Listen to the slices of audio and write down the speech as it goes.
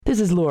This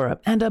is Laura,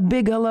 and a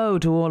big hello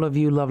to all of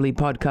you lovely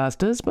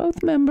podcasters,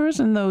 both members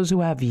and those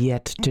who have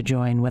yet to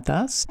join with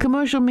us.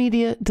 Commercial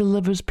media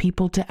delivers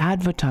people to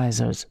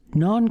advertisers.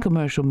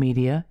 Non-commercial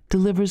media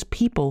delivers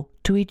people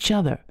to each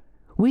other.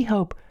 We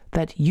hope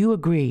that you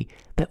agree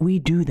that we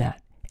do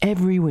that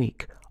every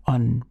week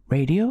on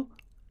radio,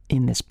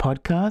 in this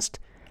podcast,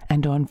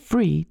 and on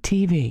free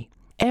TV.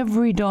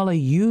 Every dollar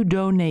you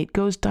donate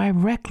goes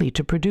directly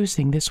to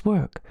producing this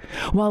work.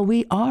 While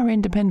we are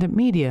independent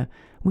media,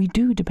 we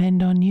do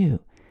depend on you.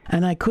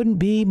 And I couldn't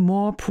be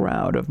more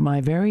proud of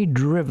my very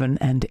driven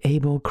and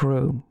able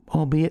crew.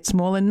 Albeit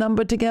small in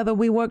number, together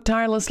we work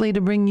tirelessly to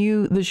bring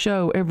you the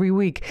show every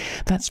week.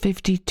 That's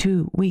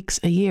 52 weeks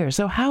a year.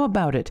 So how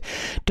about it?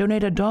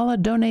 Donate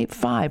 $1, donate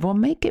 $5, or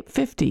make it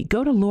 50.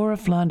 Go to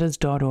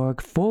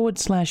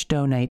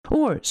lauraflanders.org/donate,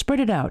 or spread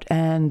it out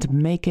and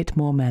make it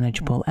more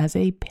manageable as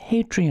a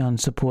Patreon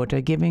supporter,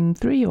 giving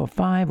 $3 or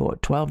 $5 or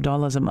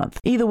 $12 a month.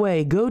 Either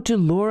way, go to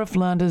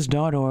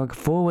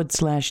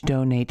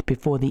lauraflanders.org/donate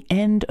before the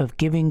end of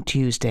Giving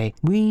Tuesday.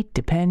 We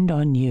depend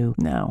on you.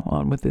 Now,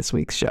 on with this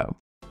week's show.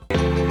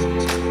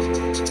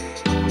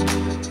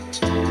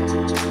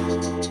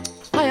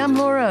 Hi, I'm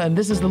Laura, and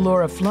this is the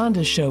Laura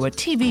Flanders Show, a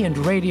TV and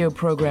radio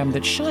program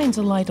that shines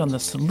a light on the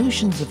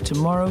solutions of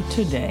tomorrow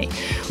today.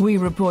 We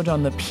report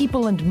on the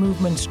people and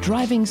movements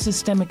driving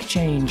systemic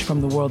change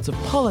from the worlds of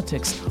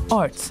politics,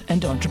 arts,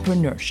 and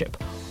entrepreneurship.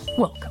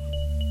 Welcome.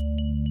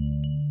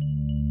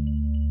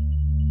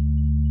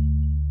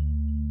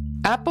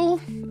 Apple,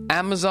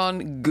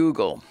 Amazon,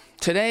 Google.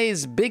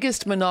 Today's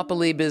biggest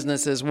monopoly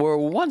businesses were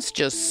once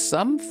just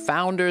some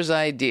founder's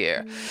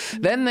idea.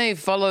 Then they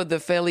followed the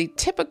fairly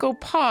typical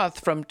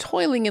path from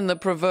toiling in the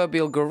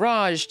proverbial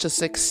garage to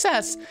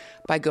success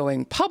by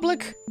going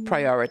public,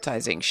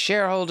 prioritizing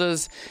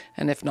shareholders,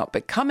 and if not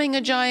becoming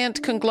a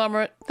giant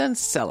conglomerate, then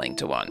selling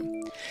to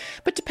one.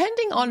 But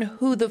depending on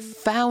who the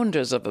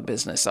founders of a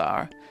business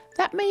are,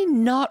 that may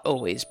not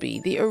always be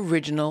the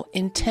original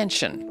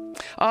intention.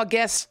 Our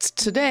guests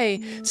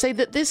today say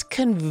that this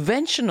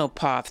conventional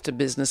path to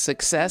business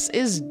success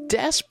is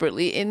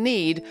desperately in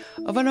need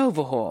of an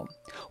overhaul.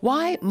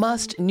 Why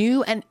must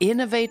new and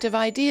innovative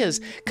ideas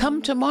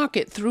come to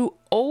market through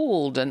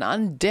old and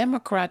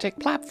undemocratic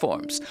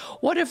platforms?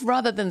 What if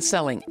rather than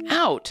selling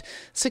out,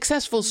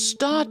 successful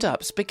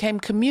startups became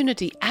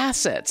community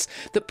assets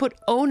that put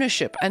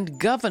ownership and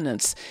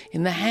governance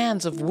in the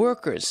hands of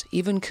workers,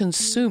 even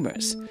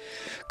consumers?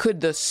 Could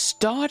the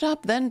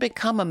startup then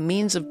become a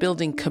means of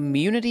building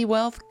community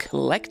wealth,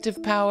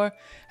 collective power,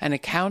 and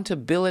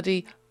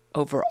accountability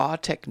over our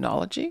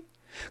technology?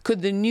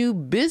 Could the new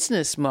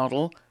business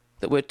model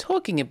that we're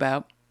talking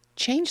about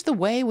change the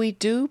way we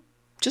do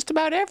just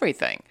about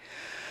everything?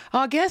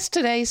 Our guests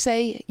today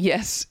say,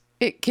 yes,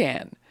 it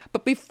can.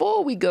 But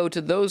before we go to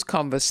those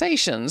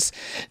conversations,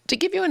 to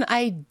give you an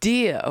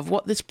idea of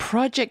what this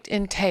project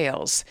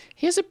entails,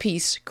 here's a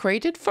piece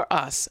created for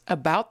us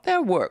about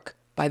their work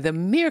by the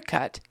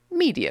Meerkat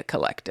Media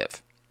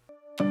Collective.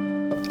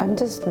 I'm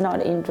just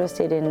not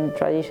interested in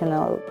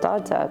traditional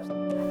startups.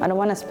 I don't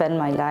want to spend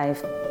my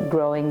life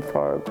growing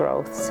for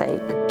growth's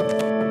sake.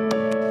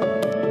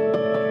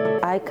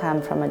 I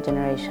come from a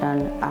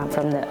generation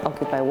from the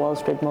Occupy Wall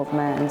Street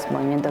movements,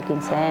 Movimiento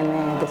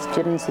 15M, the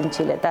students in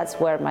Chile. That's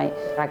where my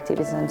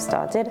activism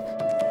started.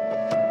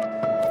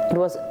 It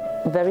was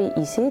very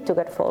easy to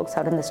get folks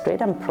out in the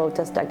street and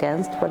protest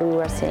against what we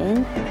were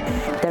seeing.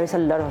 There is a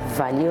lot of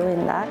value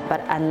in that,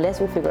 but unless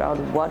we figure out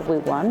what we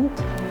want,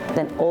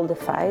 then all the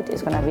fight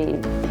is going to be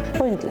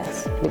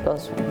pointless,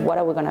 because what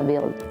are we going to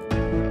build?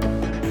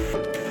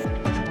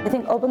 I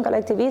think Open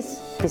Collective is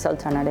this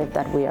alternative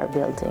that we are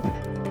building.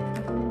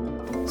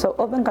 So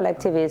Open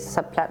Collective is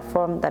a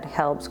platform that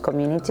helps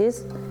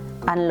communities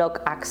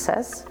unlock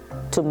access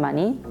to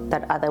money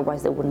that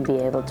otherwise they wouldn't be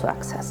able to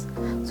access.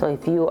 So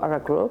if you are a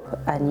group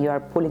and you are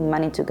pulling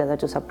money together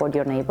to support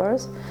your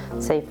neighbors,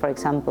 say for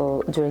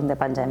example during the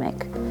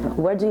pandemic,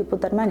 where do you put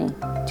that money?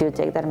 Do you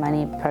take that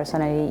money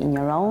personally in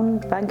your own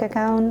bank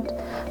account?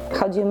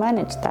 How do you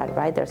manage that,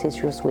 right? There's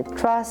issues with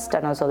trust,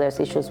 and also there's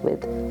issues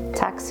with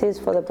taxes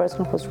for the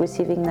person who's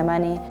receiving the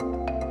money.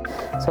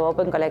 So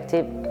Open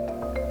Collective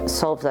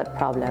solves that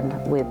problem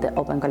with the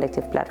Open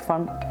Collective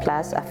platform,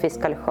 plus a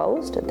fiscal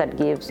host that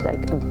gives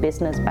like a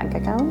business bank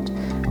account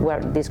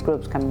where these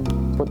groups can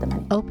put the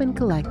money. Open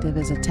Collective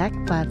is a tech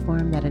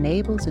platform that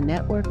enables a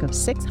network of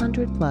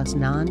 600 plus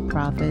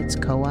nonprofits,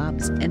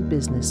 co-ops, and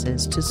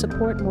businesses to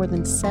support more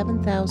than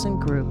 7,000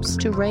 groups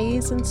to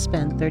raise and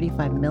spend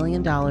 $35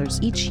 million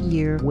each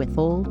year with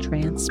full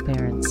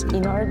transparency.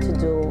 In order to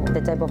do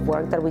the type of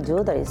work that we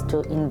do, that is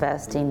to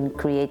invest in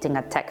creating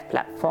a tech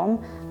platform,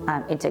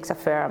 it takes a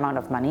fair amount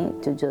of money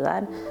to do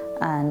that.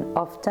 and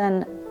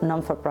often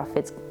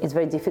non-for-profits, it's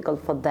very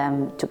difficult for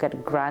them to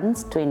get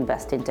grants to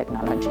invest in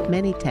technology.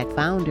 Many tech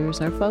founders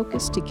are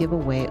focused to give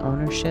away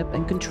ownership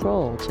and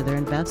control to their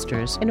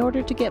investors in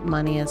order to get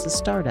money as a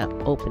startup.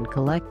 Open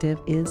Collective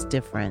is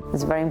different.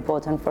 It's very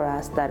important for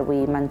us that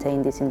we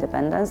maintain this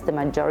independence. The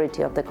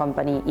majority of the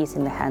company is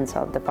in the hands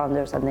of the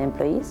founders and the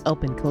employees.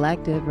 Open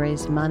Collective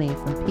raised money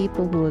from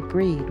people who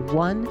agreed.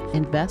 1,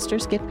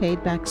 investors get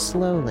paid back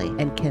slowly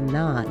and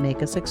cannot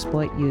make us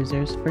exploit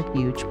users for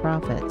huge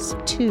profits.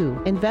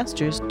 2,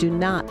 investors do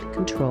not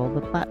control the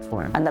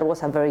platform. And that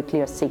was a very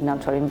clear signal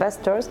to our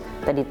investors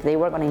that if they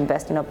were going to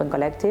invest in Open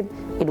Collective,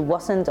 it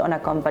wasn't on a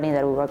company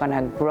that we were going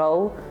to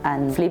grow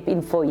and flip in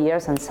 4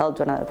 years and sell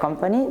to another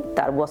company.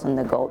 That wasn't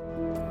the goal.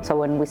 So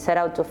when we set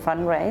out to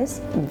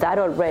fundraise, that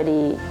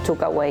already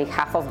took away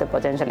half of the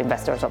potential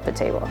investors off the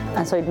table.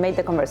 And so it made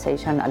the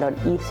conversation a lot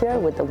easier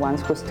with the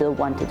ones who still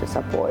wanted to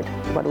support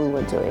what we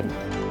were doing.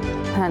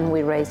 And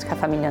we raised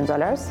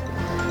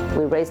 $500,000.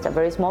 We raised a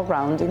very small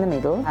round in the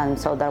middle, and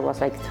so that was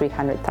like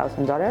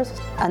 $300,000.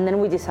 And then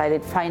we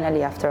decided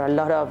finally, after a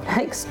lot of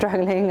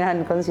struggling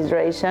and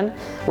consideration,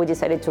 we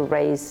decided to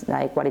raise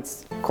what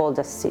it's called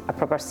a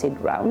proper seed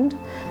round,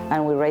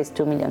 and we raised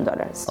 $2 million.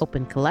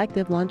 Open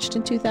Collective launched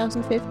in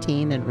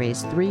 2015 and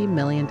raised $3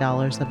 million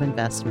of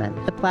investment.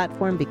 The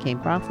platform became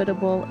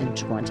profitable in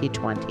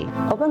 2020.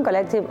 Open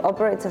Collective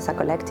operates as a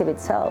collective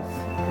itself,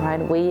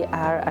 right? We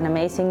are an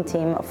amazing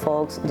team of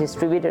folks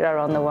distributed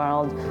around the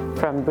world,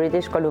 from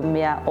British Columbia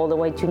all the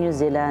way to New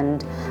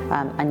Zealand,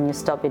 and you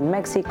stop in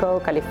Mexico,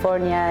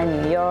 California,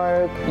 New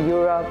York,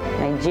 Europe,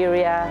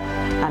 Nigeria,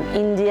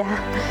 India.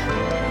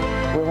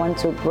 We want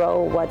to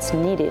grow what's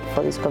needed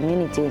for this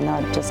community,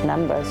 not just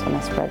numbers on a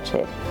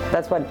spreadsheet.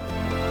 That's what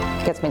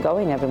gets me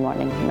going every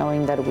morning,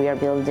 knowing that we are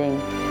building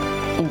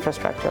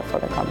infrastructure for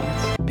the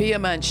commons. Pia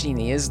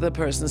Mancini is the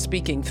person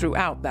speaking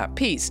throughout that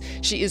piece.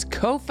 She is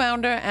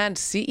co-founder and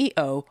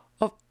CEO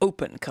of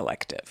Open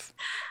Collective.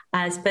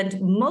 I spent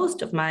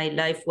most of my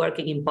life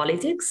working in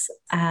politics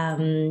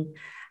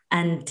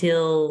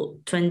until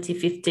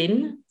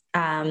 2015,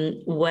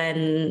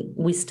 when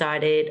we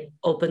started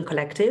Open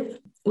Collective.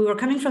 We were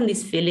coming from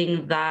this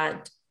feeling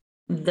that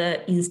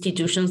the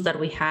institutions that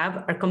we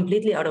have are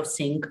completely out of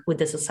sync with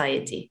the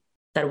society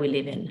that we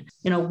live in.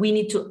 We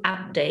need to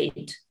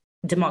update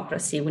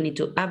democracy. We need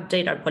to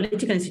update our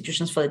political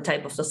institutions for the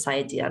type of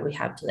society that we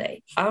have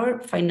today.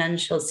 Our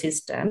financial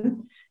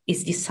system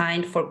is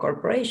designed for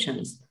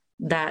corporations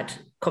that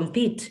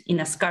compete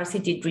in a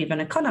scarcity-driven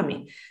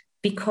economy,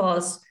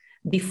 because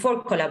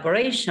before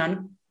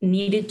collaboration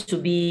needed to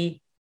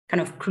be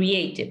kind of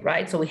created,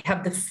 right? So we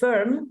have the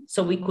firm,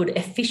 so we could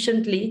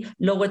efficiently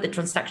lower the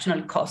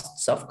transactional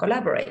costs of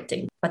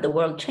collaborating. But the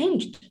world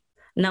changed.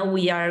 Now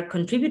we are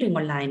contributing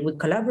online, we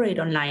collaborate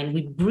online,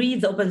 we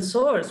breathe open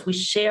source, we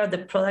share the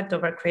product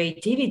of our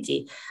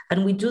creativity,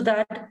 and we do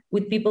that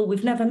with people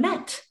we've never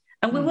met,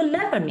 and we will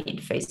never meet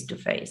face to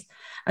face.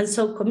 And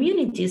so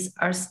communities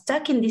are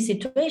stuck in this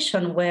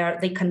situation where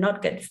they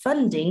cannot get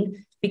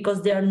funding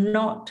because they are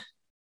not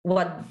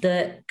what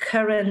the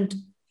current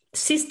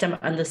system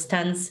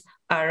understands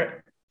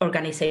are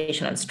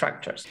organizational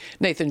structures.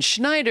 Nathan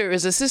Schneider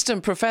is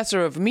assistant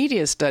professor of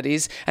media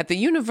studies at the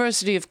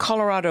University of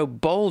Colorado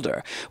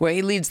Boulder, where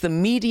he leads the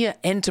Media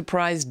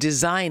Enterprise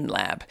Design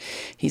Lab.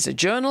 He's a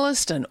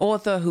journalist and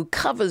author who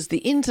covers the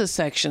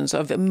intersections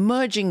of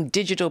emerging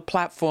digital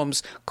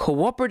platforms,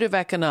 cooperative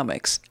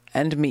economics,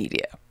 and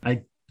media.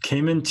 I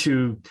came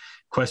into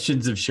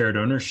questions of shared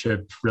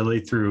ownership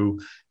really through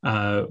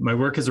my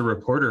work as a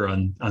reporter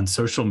on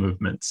social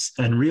movements,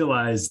 and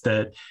realized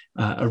that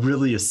a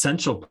really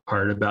essential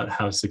part about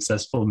how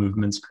successful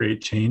movements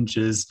create change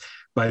is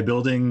by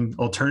building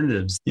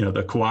alternatives.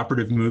 The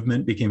cooperative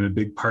movement became a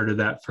big part of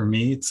that for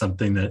me. It's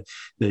something that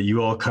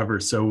you all cover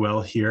so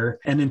well here.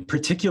 And in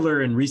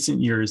particular, in recent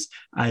years,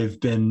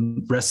 I've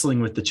been wrestling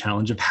with the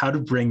challenge of how to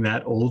bring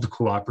that old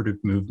cooperative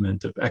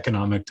movement of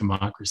economic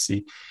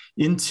democracy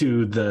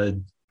into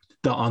the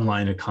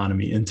online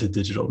economy, into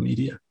digital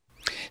media.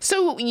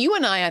 So you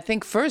and I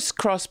think, first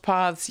crossed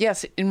paths,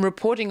 yes, in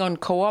reporting on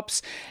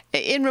co-ops,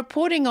 in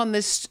reporting on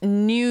this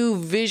new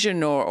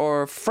vision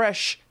or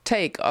fresh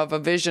take of a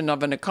vision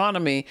of an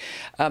economy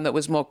that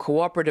was more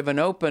cooperative and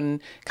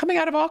open coming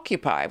out of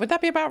Occupy. Would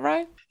that be about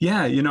right?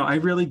 Yeah, I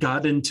really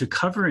got into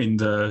covering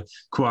the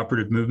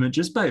cooperative movement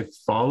just by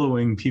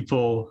following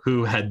people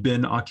who had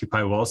been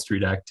Occupy Wall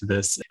Street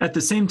activists. At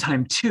the same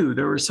time, too,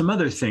 there were some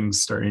other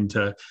things starting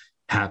to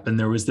happen.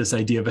 There was this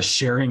idea of a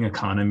sharing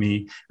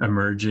economy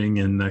emerging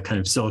in the kind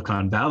of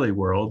Silicon Valley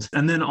world.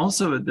 And then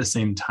also at the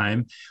same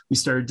time, we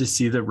started to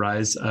see the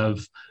rise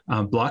of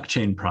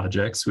blockchain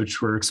projects,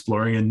 which were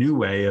exploring a new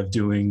way of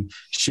doing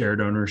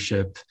shared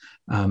ownership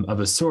of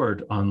a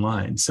sort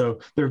online. So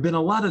there have been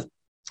a lot of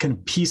kind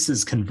of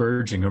pieces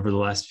converging over the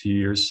last few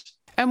years.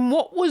 And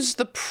what was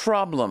the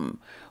problem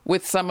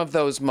with some of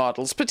those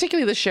models,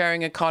 particularly the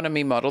sharing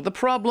economy model, the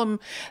problem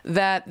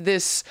that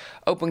this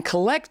open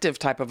collective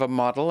type of a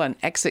model and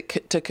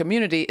exit to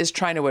community is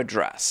trying to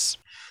address?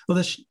 Well,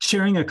 the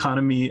sharing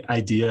economy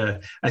idea,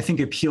 I think,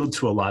 appealed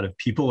to a lot of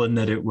people in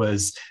that it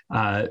was,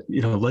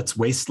 let's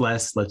waste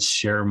less, let's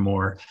share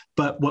more.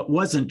 But what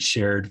wasn't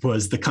shared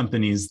was the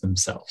companies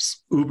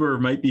themselves. Uber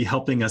might be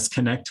helping us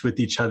connect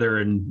with each other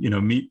and,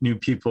 meet new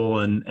people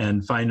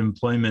and find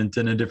employment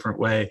in a different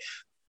way.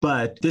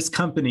 But this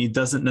company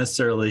doesn't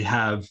necessarily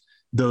have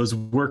those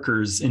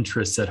workers'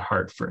 interests at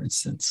heart, for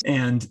instance.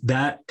 And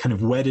that kind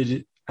of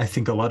whetted, I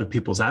think, a lot of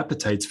people's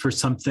appetites for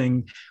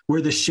something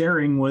where the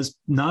sharing was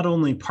not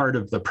only part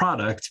of the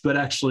product, but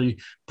actually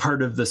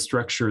part of the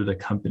structure of the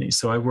company.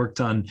 So I worked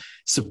on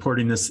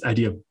supporting this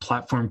idea of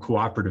platform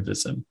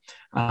cooperativism,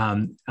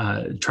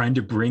 trying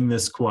to bring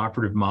this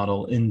cooperative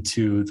model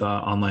into the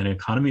online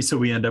economy. So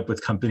we end up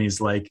with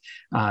companies like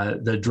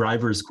the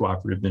Drivers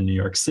Cooperative in New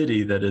York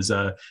City, that is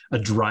a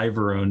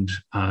driver-owned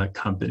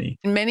company.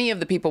 Many of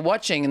the people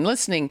watching and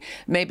listening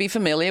may be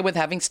familiar with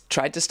having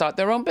tried to start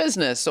their own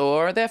business,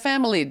 or their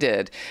family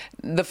did.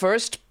 The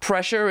first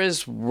pressure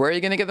is, where are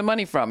you going to get the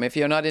money from if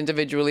you're not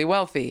individually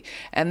wealthy?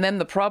 And then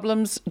the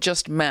problems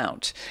just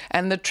mount.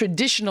 And the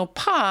traditional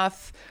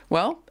path,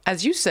 well,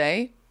 as you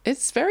say,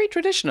 it's very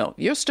traditional.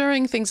 You're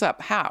stirring things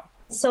up. How?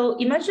 So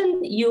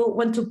imagine you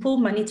want to pull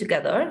money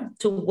together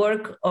to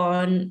work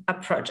on a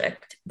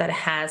project that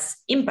has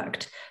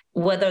impact,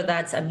 whether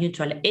that's a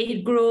mutual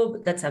aid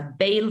group, that's a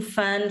bail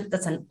fund,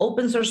 that's an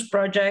open source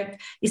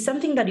project. It's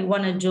something that you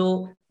want to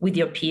do with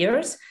your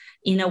peers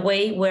in a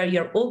way where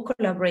you're all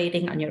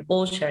collaborating and you're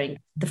all sharing.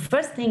 The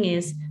first thing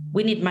is,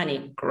 we need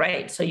money.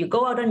 Great. So you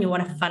go out and you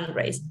want to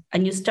fundraise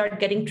and you start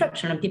getting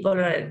traction and people are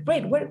like,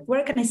 great,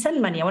 where can I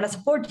send money? I want to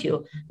support you.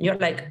 And you're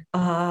like,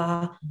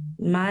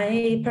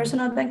 my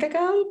personal bank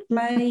account?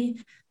 My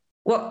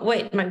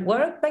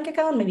work bank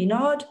account? Maybe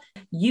not.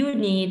 You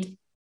need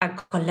a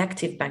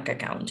collective bank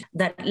account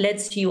that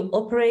lets you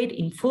operate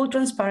in full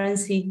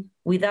transparency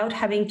without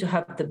having to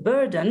have the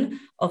burden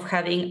of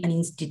having an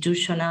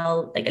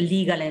institutional, like a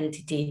legal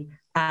entity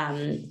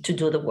to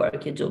do the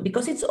work you do,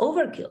 because it's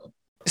overkill.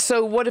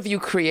 So what have you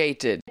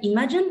created?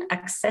 Imagine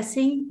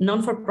accessing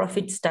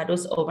non-for-profit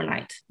status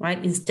overnight,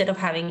 right? Instead of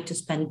having to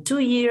spend 2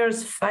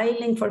 years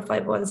filing for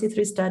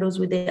 501c3 status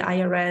with the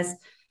IRS,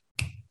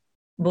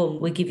 boom,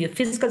 we give you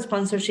fiscal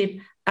sponsorship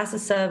as a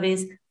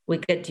service. We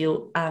get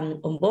you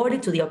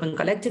onboarded to the Open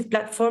Collective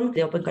platform.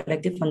 The Open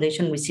Collective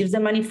Foundation receives the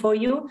money for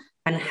you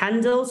and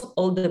handles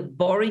all the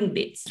boring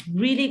bits,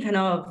 really kind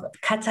of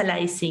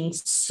catalyzing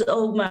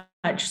so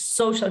much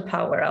social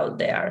power out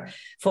there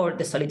for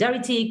the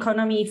solidarity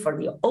economy, for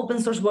the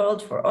open source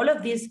world, for all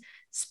of these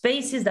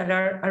spaces that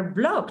are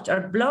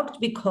blocked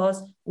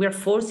because we're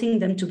forcing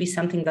them to be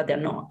something that they're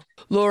not.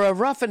 Laura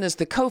Ruffin is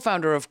the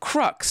co-founder of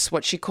Crux,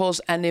 what she calls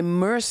an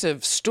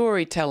immersive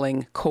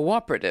storytelling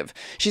cooperative.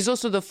 She's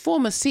also the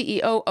former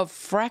CEO of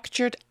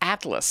Fractured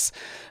Atlas,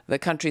 the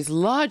country's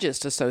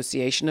largest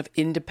association of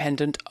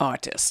independent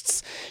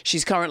artists.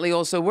 She's currently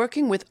also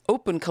working with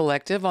Open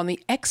Collective on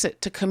the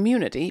exit to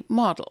community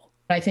model.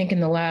 I think in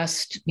the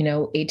last,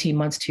 18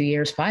 months, 2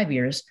 years, 5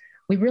 years,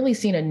 we've really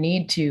seen a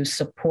need to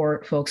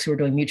support folks who are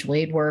doing mutual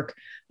aid work,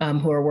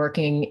 who are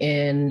working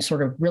in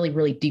sort of really,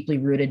 really deeply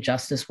rooted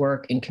justice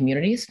work in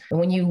communities. And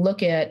when you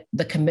look at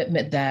the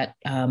commitment that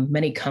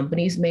many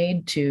companies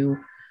made to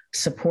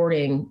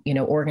supporting,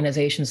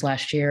 organizations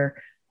last year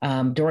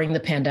during the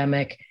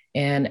pandemic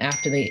and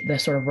after the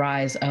sort of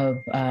rise of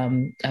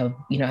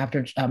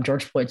after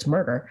George Floyd's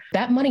murder,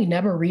 that money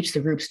never reached the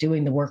groups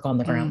doing the work on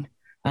the ground.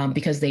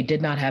 Because they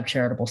did not have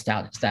charitable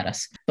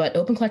status. But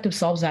Open Collective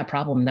solves that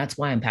problem, and that's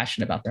why I'm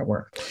passionate about their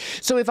work.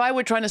 So if I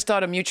were trying to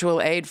start a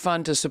mutual aid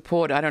fund to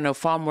support,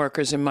 farm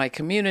workers in my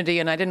community,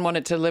 and I didn't want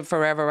it to live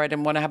forever, I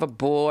didn't want to have a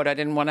board, I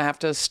didn't want to have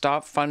to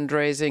stop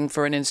fundraising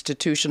for an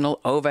institutional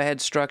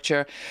overhead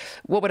structure,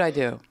 what would I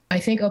do? I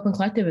think Open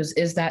Collective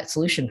is that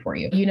solution for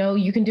you.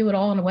 You can do it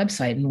all on a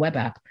website and web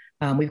app.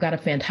 We've got a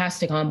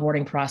fantastic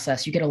onboarding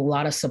process. You get a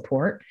lot of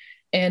support.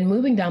 And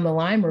moving down the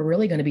line, we're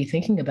really going to be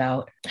thinking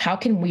about how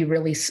can we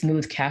really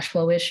smooth cash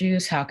flow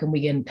issues? How can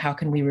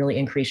we really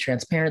increase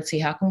transparency?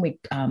 How can we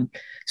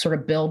sort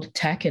of build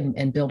tech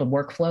and build a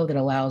workflow that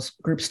allows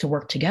groups to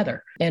work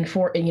together? And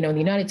for, in the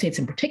United States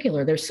in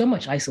particular, there's so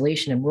much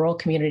isolation in rural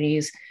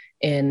communities,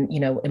 in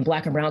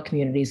Black and brown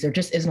communities. There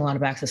just isn't a lot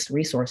of access to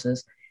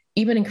resources.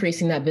 Even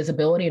increasing that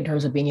visibility in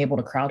terms of being able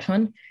to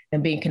crowdfund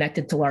and being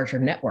connected to larger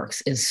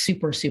networks is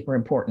super, super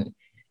important.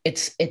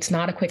 It's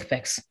not a quick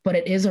fix, but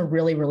it is a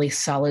really, really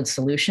solid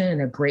solution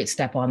and a great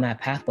step on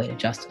that pathway to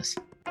justice.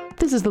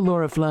 This is the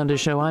Laura Flanders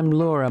Show. I'm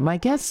Laura. My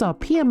guests are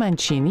Pia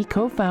Mancini,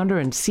 co-founder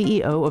and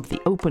CEO of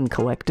the Open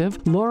Collective,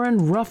 Lauren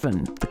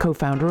Ruffin, the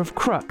co-founder of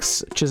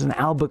Crux, which is an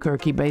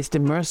Albuquerque-based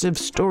immersive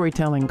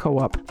storytelling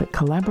co-op that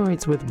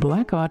collaborates with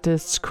Black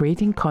artists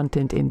creating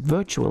content in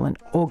virtual and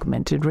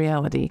augmented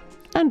reality,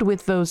 And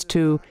with those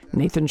two,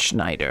 Nathan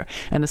Schneider,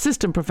 an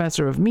assistant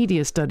professor of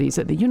media studies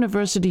at the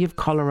University of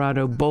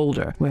Colorado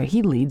Boulder, where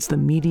he leads the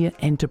Media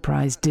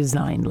Enterprise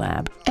Design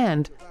Lab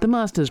and the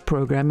master's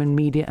program in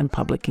media and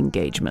public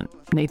engagement.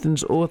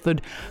 Nathan's authored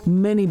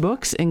many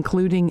books,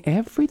 including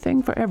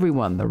Everything for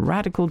Everyone, the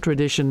radical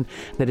tradition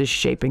that is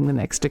shaping the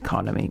next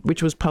economy,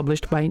 which was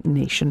published by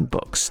Nation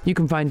Books. You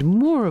can find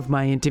more of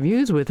my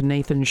interviews with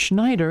Nathan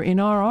Schneider in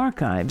our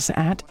archives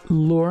at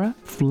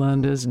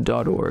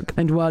lauraflanders.org.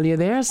 And while you're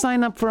there,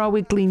 sign up for our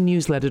weekly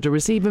newsletter to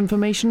receive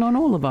information on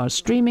all of our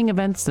streaming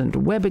events and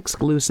web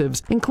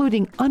exclusives,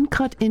 including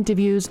uncut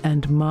interviews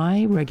and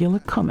my regular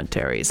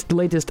commentaries. The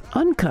latest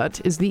uncut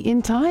is the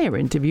entire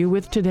interview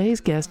with today's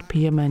guest,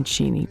 Pia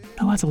Mancini,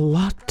 who has a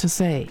lot to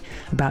say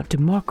about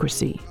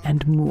democracy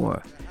and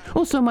more.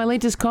 Also, my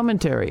latest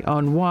commentary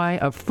on why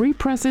a free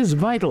press is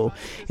vital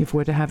if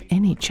we're to have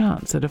any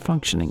chance at a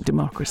functioning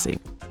democracy.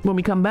 When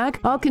we come back,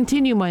 I'll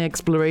continue my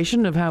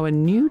exploration of how a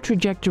new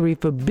trajectory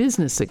for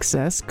business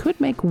success could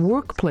make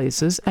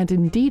workplaces and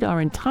indeed our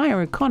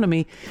entire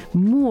economy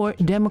more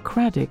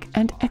democratic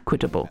and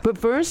equitable. But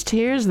first,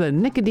 here's the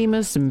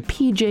Nicodemus and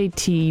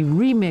PJT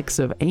remix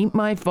of Ain't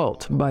My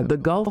Fault by the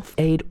Gulf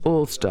Aid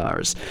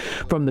All-Stars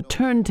from the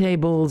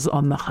turntables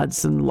on the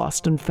Hudson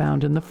Lost and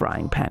Found in the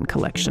Frying Pan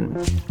collection.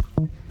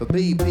 A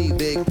BP,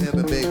 big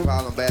pimpin', big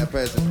problem, bad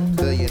president,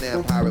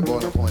 billionaire, pirate,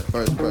 boiling point,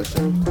 first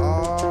person.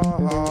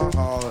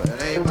 Oh,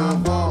 it ain't my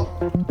fault.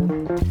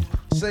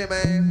 Say,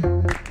 man,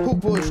 who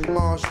pushed the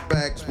marsh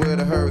backs where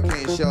the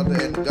hurricane shelter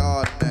and the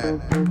garden at?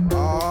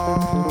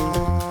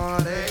 Oh,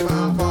 it ain't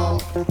my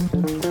fault.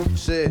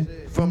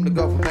 Shit, from the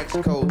Gulf of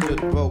Mexico to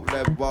the broke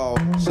left wall,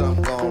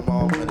 something gone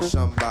wrong and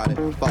somebody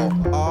fault.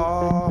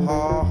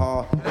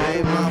 Oh, it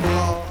ain't my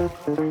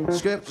fault.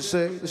 Scripture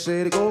say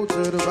they go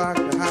to the rock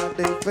to hide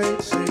their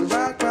faith. Say the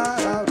rock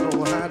right out,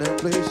 know how to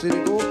play. Say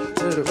they go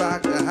to the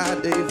rock to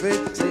hide their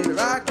faith. Say the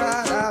rock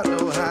right out,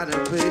 know how to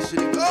play. Say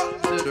they go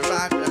to the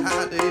rock to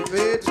hide their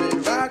faith. Say the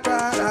rock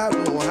right out,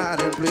 know how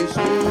to play.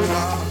 Say it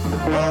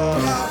ain't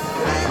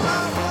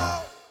my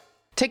fault.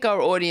 Take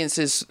our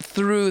audiences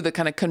through the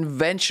kind of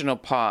conventional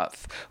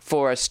path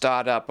for a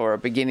startup or a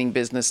beginning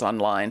business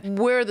online.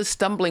 Where are the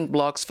stumbling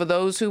blocks for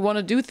those who want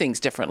to do things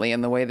differently in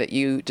the way that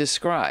you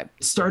describe?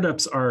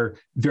 Startups are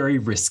very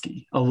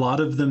risky. A lot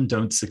of them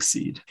don't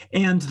succeed.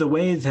 And the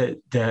way that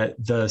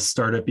the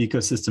startup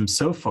ecosystem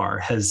so far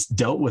has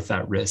dealt with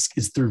that risk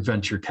is through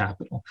venture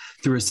capital,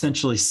 through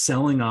essentially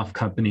selling off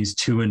companies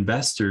to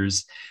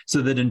investors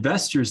so that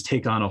investors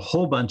take on a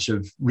whole bunch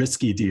of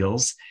risky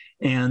deals.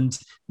 And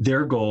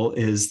their goal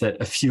is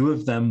that a few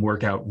of them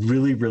work out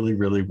really, really,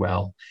 really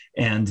well,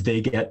 and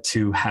they get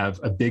to have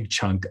a big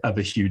chunk of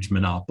a huge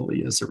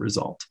monopoly as a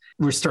result.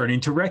 We're starting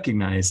to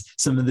recognize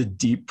some of the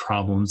deep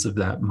problems of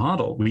that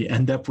model. We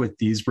end up with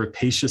these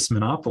rapacious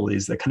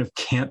monopolies that kind of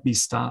can't be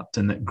stopped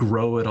and that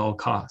grow at all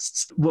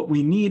costs. What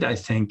we need, I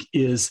think,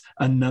 is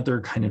another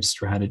kind of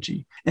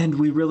strategy. And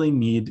we really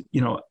need,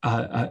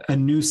 a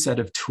new set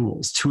of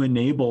tools to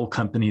enable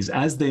companies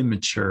as they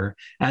mature,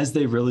 as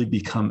they really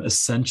become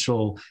essential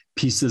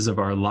pieces of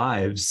our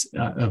lives,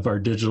 of our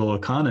digital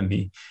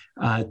economy,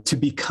 to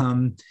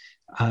become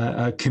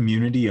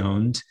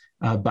community-owned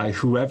by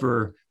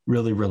whoever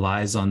really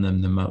relies on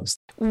them the most.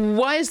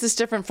 Why is this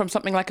different from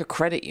something like a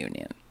credit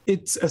union?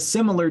 It's a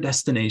similar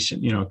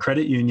destination. A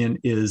credit union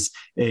is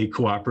a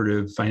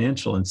cooperative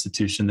financial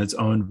institution that's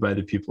owned by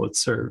the people it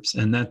serves.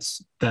 And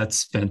that's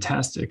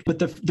fantastic. But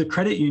the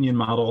credit union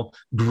model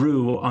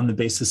grew on the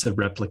basis of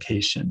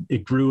replication.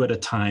 It grew at a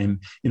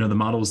time, the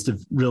model was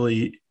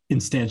really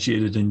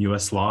instantiated in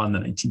US law in the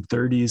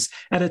 1930s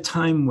at a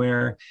time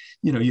where,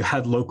 you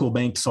had local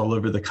banks all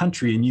over the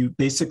country and you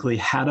basically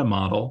had a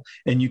model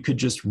and you could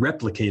just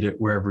replicate it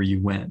wherever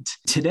you went.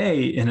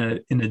 Today, in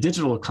a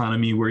digital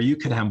economy where you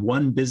could have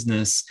one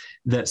business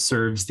that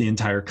serves the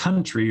entire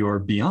country or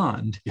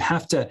beyond, you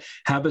have to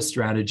have a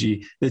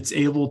strategy that's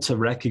able to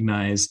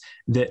recognize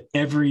that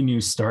every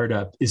new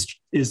startup is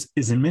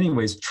in many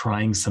ways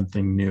trying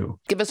something new.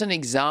 Give us an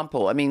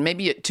example. I mean,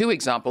 maybe two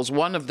examples.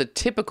 One of the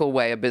typical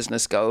way a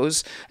business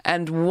goes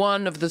and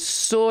one of the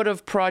sort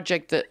of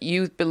project that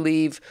you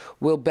believe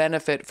will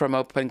benefit from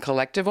Open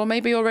Collective or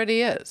maybe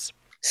already is.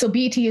 So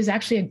BET is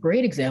actually a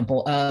great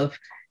example of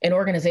an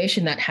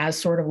organization that has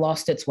sort of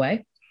lost its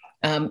way.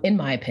 In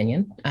my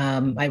opinion,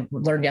 I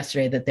learned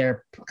yesterday that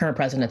their current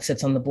president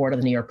sits on the board of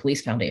the New York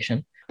Police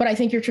Foundation. But I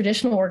think your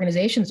traditional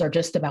organizations are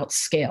just about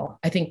scale.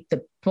 I think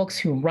the folks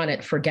who run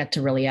it forget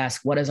to really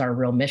ask, what is our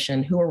real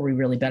mission? Who are we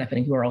really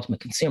benefiting? Who are ultimate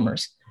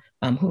consumers?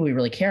 Who do we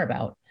really care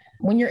about?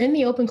 When you're in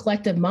the Open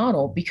Collective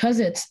model, because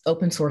it's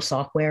open source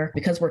software,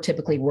 because we're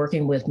typically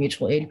working with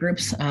mutual aid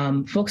groups,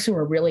 folks who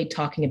are really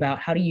talking about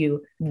how do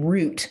you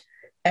root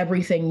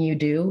everything you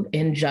do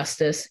in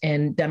justice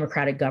and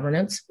democratic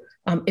governance,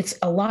 it's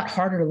a lot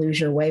harder to lose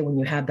your way when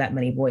you have that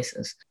many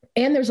voices.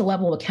 And there's a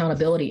level of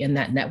accountability in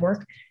that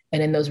network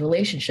and in those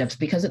relationships,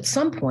 because at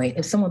some point,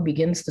 if someone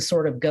begins to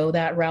sort of go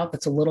that route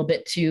that's a little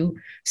bit too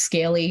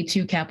scaly,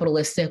 too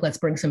capitalistic, let's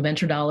bring some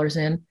venture dollars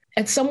in,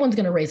 and someone's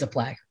going to raise a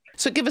flag.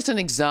 So give us an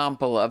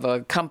example of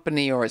a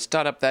company or a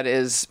startup that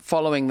is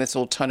following this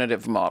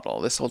alternative model,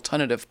 this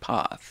alternative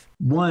path.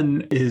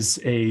 One is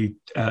a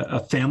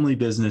family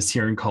business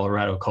here in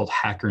Colorado called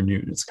Hacker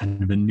Noon. It's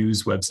kind of a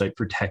news website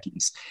for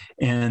techies.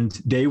 And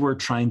they were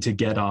trying to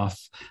get off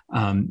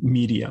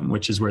Medium,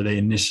 which is where they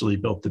initially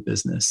built the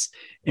business.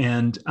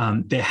 And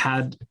they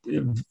had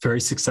a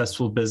very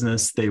successful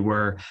business. They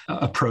were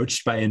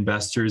approached by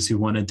investors who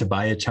wanted to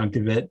buy a chunk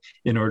of it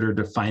in order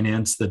to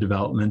finance the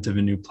development of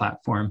a new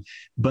platform.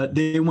 But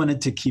they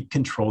wanted to keep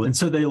control. And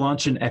so they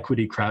launched an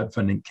equity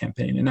crowdfunding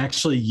campaign and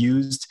actually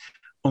used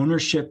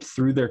ownership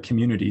through their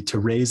community to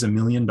raise $1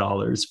 million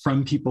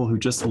from people who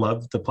just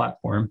loved the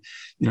platform.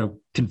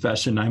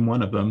 Confession, I'm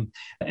one of them.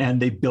 And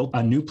they built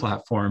a new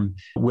platform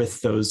with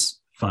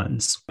those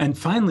funds. And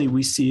finally,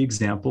 we see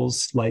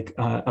examples like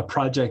a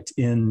project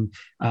in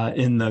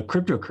the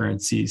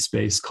cryptocurrency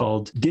space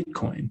called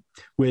Gitcoin,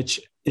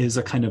 which is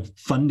a kind of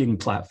funding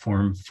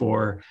platform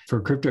for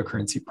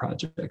cryptocurrency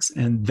projects.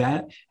 And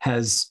that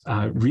has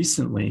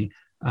recently,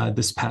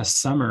 this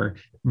past summer,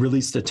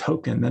 released a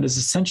token that is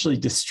essentially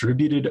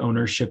distributed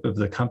ownership of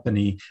the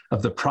company,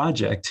 of the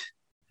project,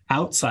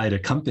 outside a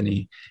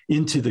company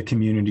into the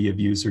community of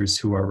users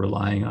who are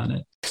relying on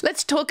it.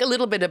 Let's talk a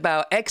little bit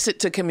about exit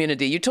to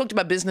community. You talked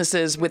about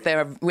businesses with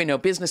their,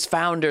 business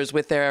founders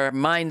with their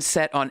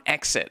mindset on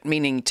exit,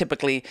 meaning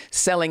typically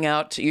selling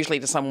out, usually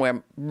to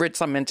somewhere rich,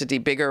 some entity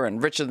bigger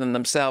and richer than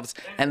themselves,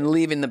 and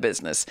leaving the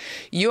business.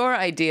 Your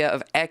idea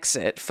of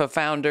exit for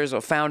founders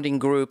or founding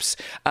groups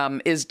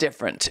is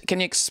different.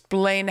 Can you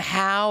explain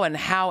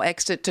how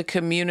exit to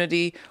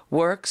community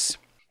works?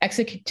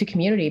 Exit to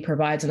community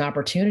provides an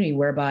opportunity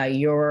whereby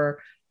your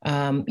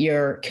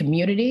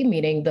community,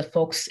 meaning the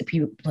folks,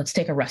 let's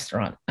take a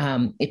restaurant.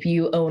 If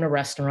you own a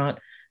restaurant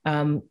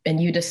and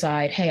you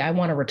decide, hey, I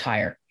want to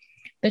retire,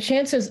 the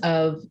chances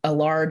of a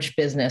large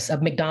business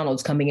of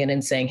McDonald's coming in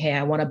and saying, hey,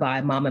 I want to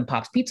buy mom and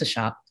pop's pizza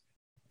shop,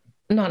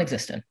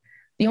 non-existent.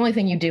 The only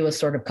thing you do is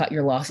sort of cut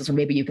your losses, or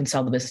maybe you can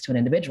sell the business to an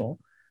individual.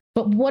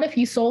 But what if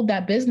you sold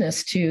that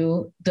business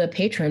to the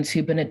patrons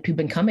who've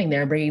been coming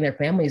there and bringing their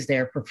families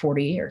there for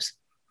 40 years?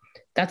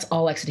 That's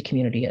all exit to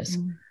community is.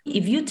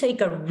 If you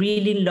take a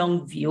really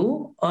long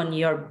view on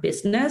your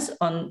business,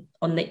 on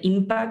the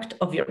impact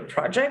of your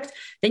project,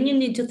 then you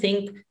need to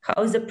think,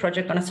 how is the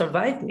project going to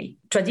survive me?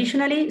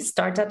 Traditionally,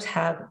 startups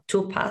have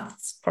two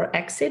paths for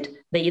exit.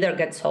 They either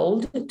get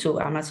sold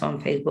to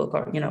Amazon, Facebook,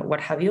 or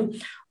what have you,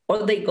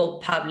 or they go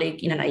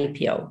public in an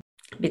IPO.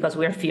 Because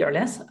we are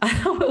fearless,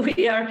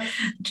 we are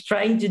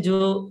trying to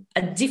do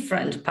a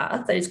different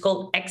path that is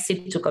called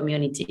exit to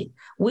community.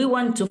 We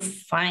want to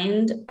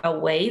find a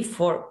way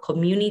for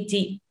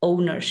community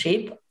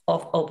ownership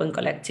of Open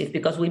Collective,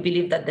 because we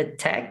believe that the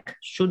tech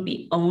should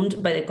be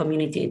owned by the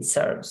community it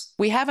serves.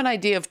 We have an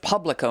idea of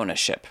public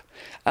ownership,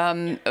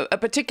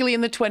 particularly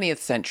in the 20th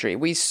century.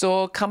 We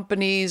saw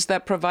companies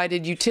that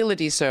provided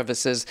utility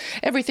services,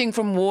 everything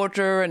from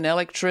water and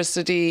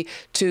electricity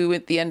to,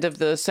 at the end of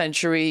the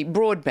century,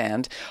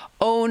 broadband,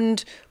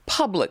 owned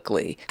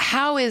publicly.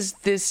 How is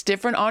this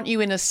different? Aren't you,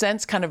 in a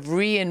sense, kind of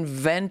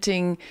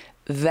reinventing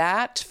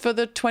that for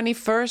the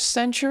 21st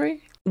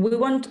century? We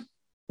want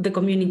the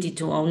community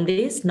to own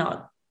this,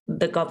 not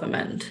the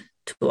government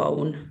to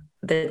own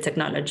the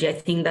technology. I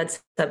think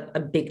that's a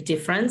big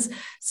difference.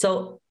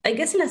 So I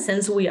guess in a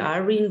sense, we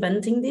are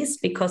reinventing this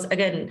because,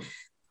 again,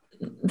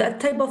 that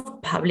type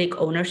of public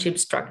ownership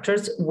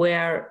structures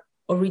were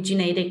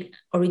originated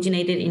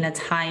in a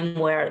time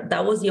where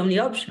that was the only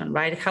option,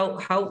 right?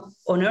 How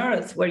on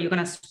earth were you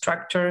going to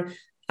structure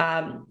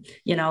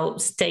multiple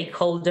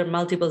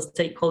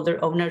stakeholder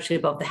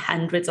ownership of the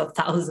hundreds of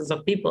thousands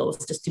of people?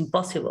 It's just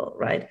impossible,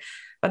 right?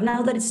 But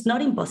now that it's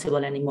not impossible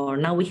anymore,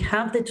 now we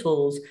have the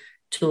tools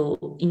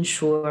to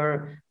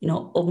ensure,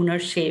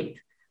 ownership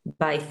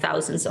by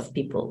thousands of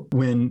people.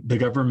 When the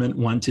government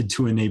wanted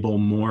to enable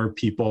more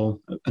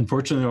people,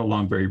 unfortunately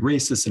along very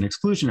racist and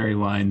exclusionary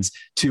lines,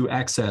 to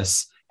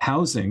access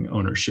housing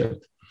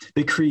ownership,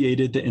 they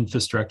created the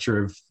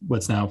infrastructure of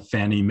what's now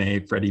Fannie Mae,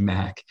 Freddie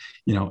Mac,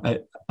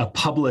 a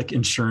public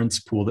insurance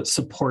pool that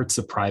supports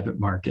a private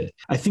market.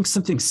 I think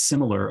something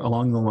similar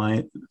along the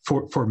line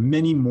for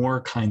many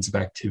more kinds of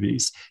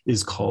activities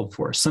is called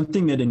for.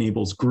 Something that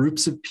enables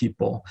groups of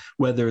people,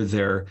 whether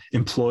they're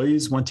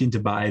employees wanting to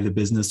buy the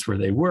business where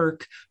they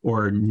work,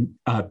 or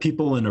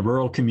people in a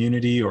rural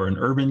community or an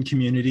urban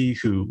community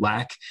who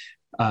lack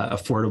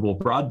affordable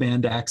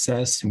broadband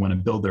access, who want to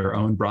build their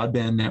own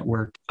broadband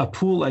network. A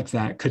pool like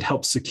that could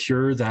help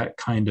secure that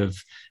kind of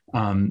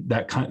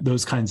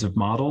those kinds of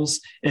models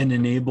and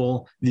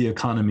enable the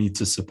economy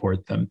to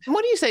support them.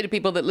 What do you say to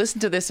people that listen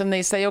to this and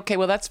they say, okay,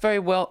 well, that's very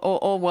well,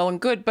 all well and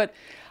good, but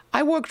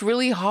I worked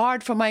really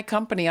hard for my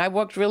company. I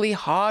worked really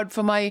hard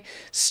for my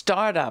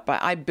startup.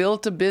 I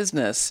built a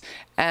business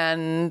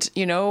and,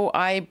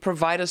 I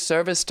provide a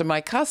service to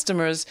my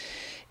customers.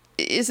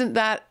 Isn't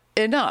that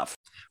enough?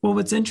 Well,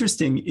 what's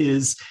interesting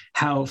is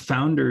how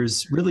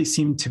founders really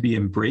seem to be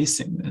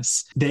embracing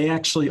this. They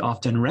actually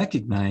often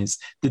recognize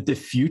that the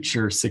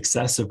future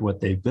success of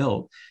what they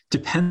built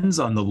depends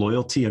on the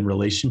loyalty and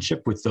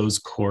relationship with those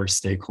core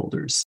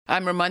stakeholders.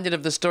 I'm reminded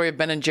of the story of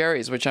Ben &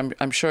 Jerry's, which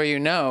I'm sure you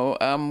know,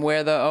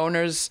 where the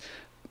owners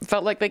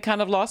felt like they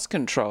kind of lost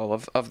control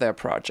of their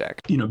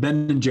project. You know,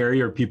 Ben &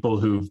 Jerry are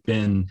people who've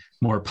been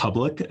more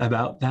public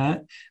about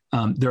that.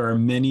 There are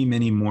many,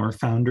 many more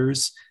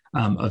founders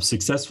of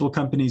successful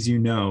companies,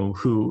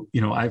 who,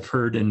 I've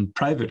heard in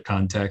private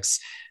contexts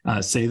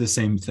say the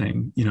same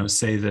thing,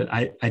 say that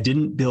I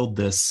didn't build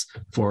this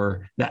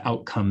for the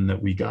outcome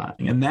that we got.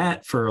 And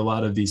that for a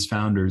lot of these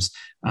founders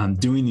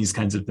doing these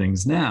kinds of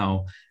things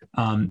now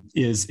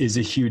is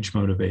a huge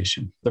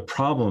motivation. The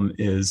problem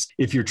is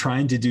if you're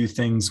trying to do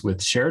things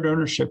with shared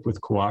ownership,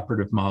 with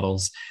cooperative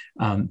models,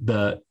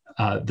 the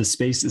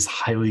space is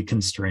highly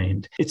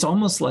constrained. It's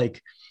almost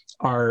like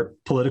our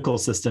political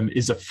system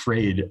is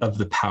afraid of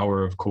the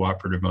power of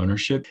cooperative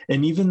ownership.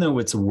 And even though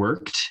it's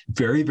worked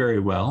very, very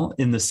well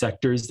in the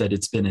sectors that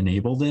it's been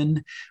enabled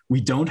in,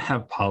 we don't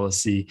have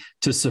policy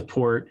to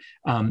support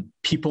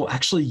people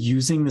actually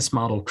using this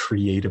model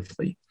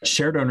creatively.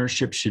 Shared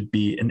ownership should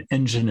be an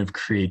engine of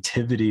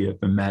creativity,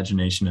 of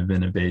imagination, of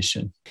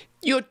innovation.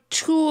 Your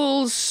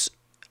tools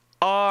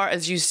are,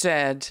 as you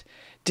said,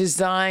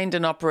 designed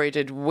and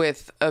operated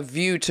with a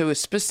view to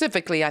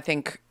specifically, I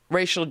think,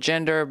 racial,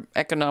 gender,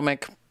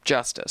 economic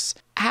justice.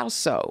 How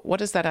so? What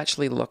does that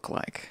actually look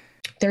like?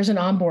 There's an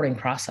onboarding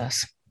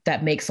process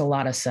that makes a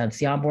lot of sense.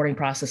 The onboarding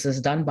process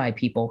is done by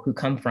people who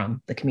come from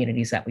the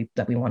communities that we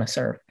want to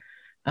serve.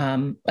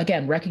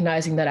 Again,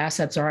 recognizing that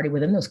assets are already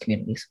within those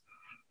communities,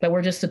 that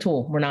we're just a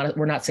tool. We're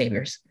not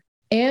saviors.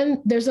 And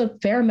there's a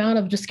fair amount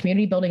of just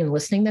community building and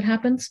listening that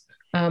happens.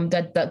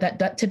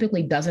 That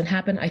typically doesn't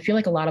happen. I feel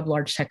like a lot of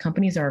large tech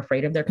companies are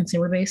afraid of their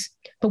consumer base,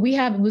 but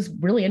it was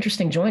really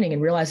interesting joining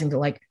and realizing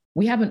that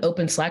we have an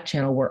open Slack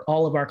channel where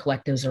all of our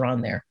collectives are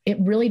on there. It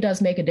really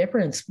does make a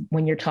difference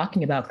when you're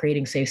talking about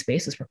creating safe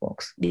spaces for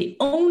folks. The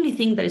only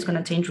thing that is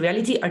going to change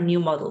reality are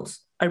new models,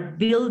 are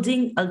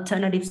building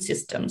alternative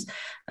systems.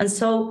 And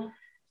so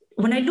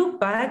when I look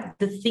back,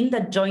 the thing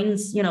that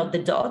joins,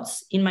 the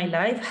dots in my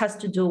life has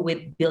to do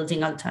with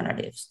building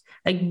alternatives,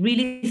 like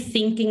really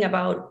thinking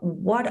about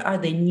what are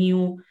the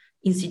new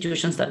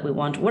institutions that we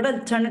want? What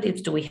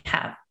alternatives do we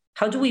have?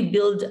 How do we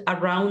build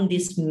around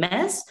this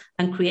mess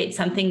and create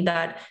something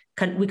that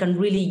we can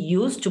really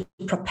use to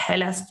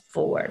propel us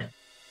forward?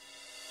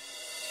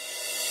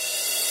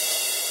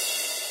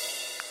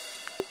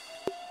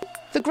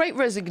 The Great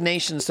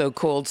Resignation,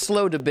 so-called,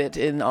 slowed a bit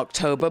in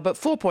October, but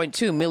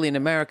 4.2 million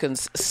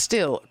Americans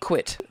still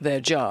quit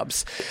their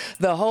jobs.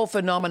 The whole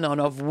phenomenon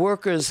of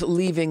workers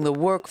leaving the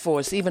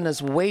workforce, even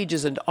as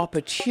wages and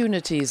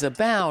opportunities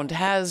abound,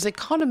 has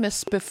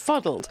economists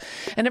befuddled.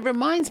 And it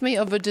reminds me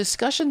of a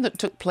discussion that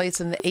took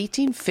place in the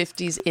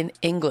 1850s in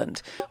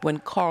England, when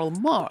Karl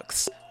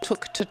Marx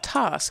took to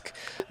task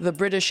the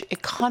British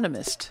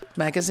Economist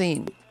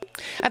magazine.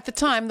 At the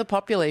time, the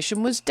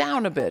population was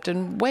down a bit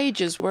and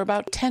wages were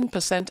about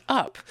 10%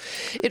 up.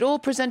 It all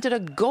presented a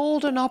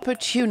golden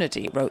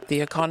opportunity, wrote The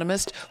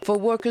Economist, for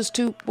workers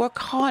to work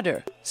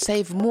harder,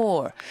 save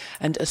more,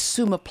 and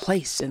assume a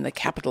place in the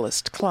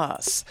capitalist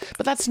class.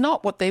 But that's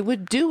not what they were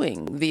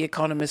doing, The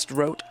Economist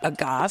wrote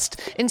aghast.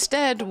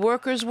 Instead,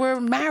 workers were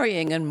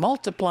marrying and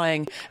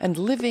multiplying and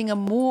living a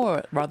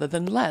more rather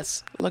than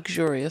less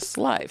luxurious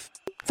life.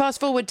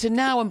 Fast forward to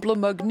now, and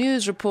Bloomberg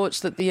News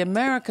reports that the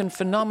American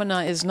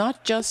phenomena is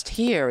not just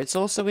here. It's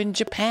also in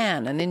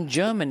Japan and in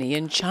Germany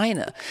and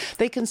China.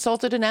 They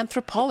consulted an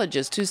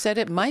anthropologist who said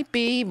it might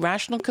be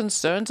rational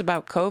concerns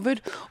about COVID,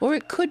 or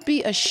it could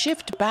be a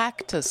shift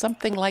back to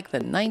something like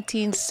the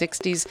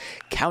 1960s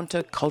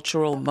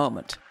countercultural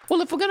moment. Well,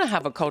 if we're going to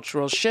have a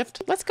cultural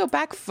shift, let's go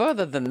back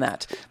further than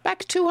that.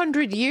 Back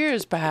 200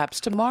 years,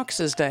 perhaps, to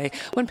Marx's day,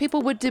 when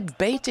people were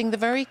debating the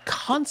very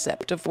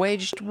concept of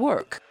waged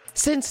work.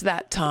 Since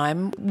that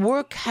time,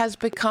 work has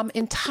become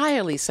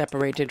entirely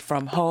separated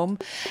from home,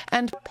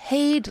 and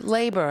paid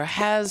labor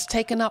has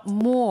taken up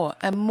more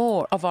and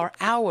more of our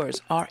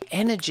hours, our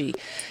energy,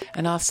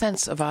 and our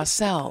sense of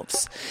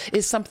ourselves.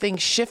 Is something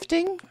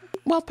shifting?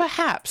 Well,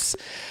 perhaps.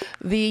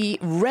 The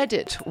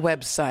Reddit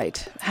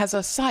website has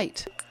a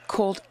site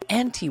called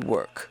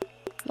Anti-Work.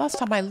 Last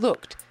time I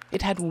looked,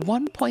 it had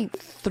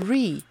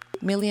 1.3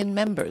 million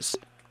members,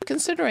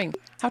 considering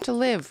how to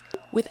live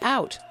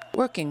without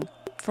working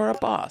for a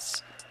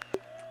boss.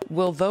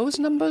 Will those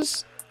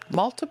numbers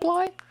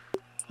multiply?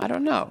 I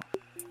don't know,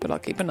 but I'll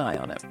keep an eye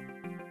on it.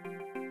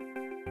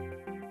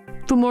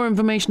 For more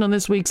information on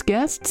this week's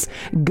guests,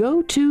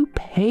 go to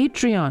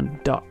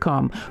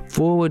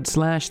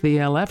patreon.com/The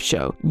LF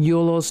Show.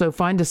 You'll also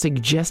find a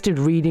suggested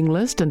reading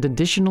list and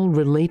additional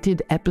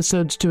related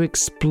episodes to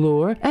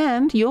explore,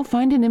 and you'll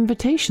find an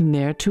invitation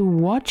there to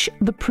watch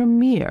the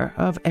premiere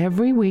of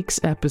every week's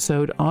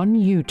episode on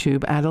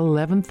YouTube at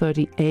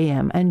 11:30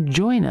 a.m. and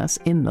join us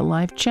in the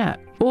live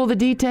chat. All the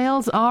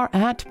details are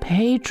at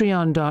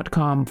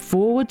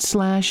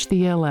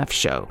patreon.com/The LF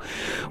Show.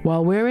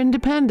 While we're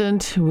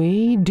independent,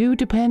 we do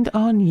depend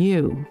on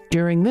you.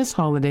 During this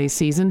holiday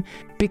season,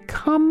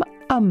 become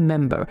a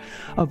member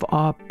of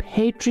our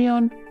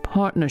Patreon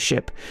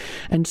partnership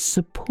and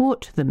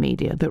support the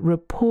media that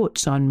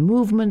reports on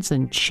movements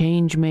and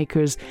change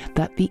makers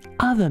that the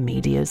other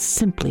media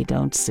simply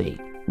don't see.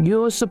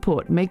 Your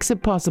support makes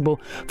it possible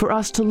for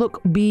us to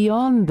look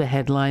beyond the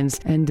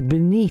headlines and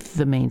beneath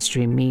the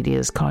mainstream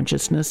media's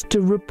consciousness to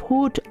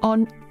report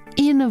on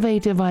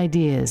innovative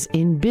ideas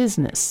in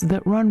business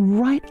that run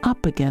right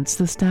up against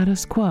the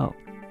status quo.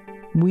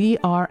 We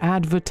are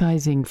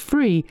advertising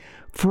free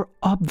for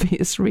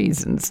obvious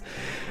reasons,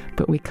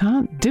 but we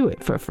can't do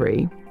it for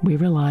free. We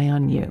rely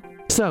on you.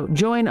 So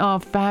join our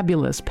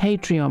fabulous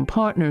Patreon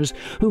partners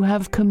who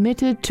have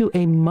committed to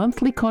a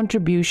monthly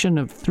contribution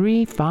of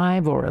 $3,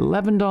 $5, or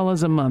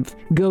 $11 a month.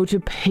 Go to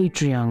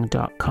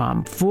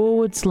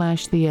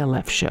patreon.com/The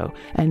LF Show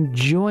and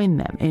join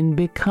them in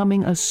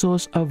becoming a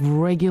source of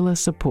regular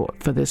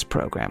support for this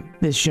program.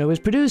 This show is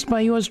produced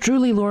by yours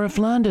truly, Laura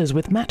Flanders,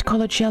 with Matt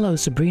Colacello,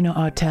 Sabrina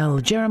Artel,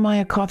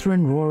 Jeremiah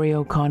Cothran, Rory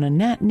O'Connor,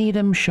 Nat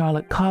Needham,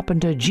 Charlotte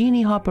Carpenter,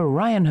 Jeannie Hopper,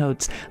 Ryan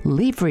Holtz,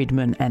 Lee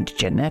Friedman, and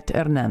Jeanette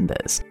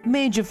Hernandez.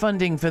 Major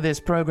funding for this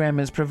program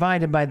is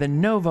provided by the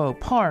Novo,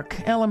 Park,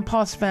 Ellen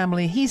Poss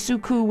Family,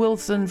 Hisuku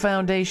Wilson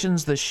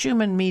Foundations, the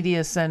Schumann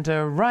Media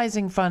Center,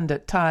 Rising Fund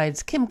at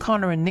Tides, Kim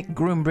Connor and Nick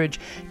Groombridge,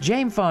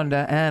 Jane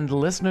Fonda, and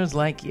listeners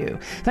like you.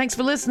 Thanks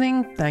for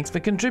listening. Thanks for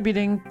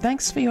contributing.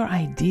 Thanks for your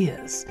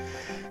ideas.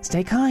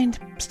 Stay kind.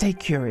 Stay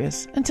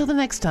curious. Until the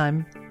next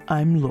time,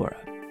 I'm Laura.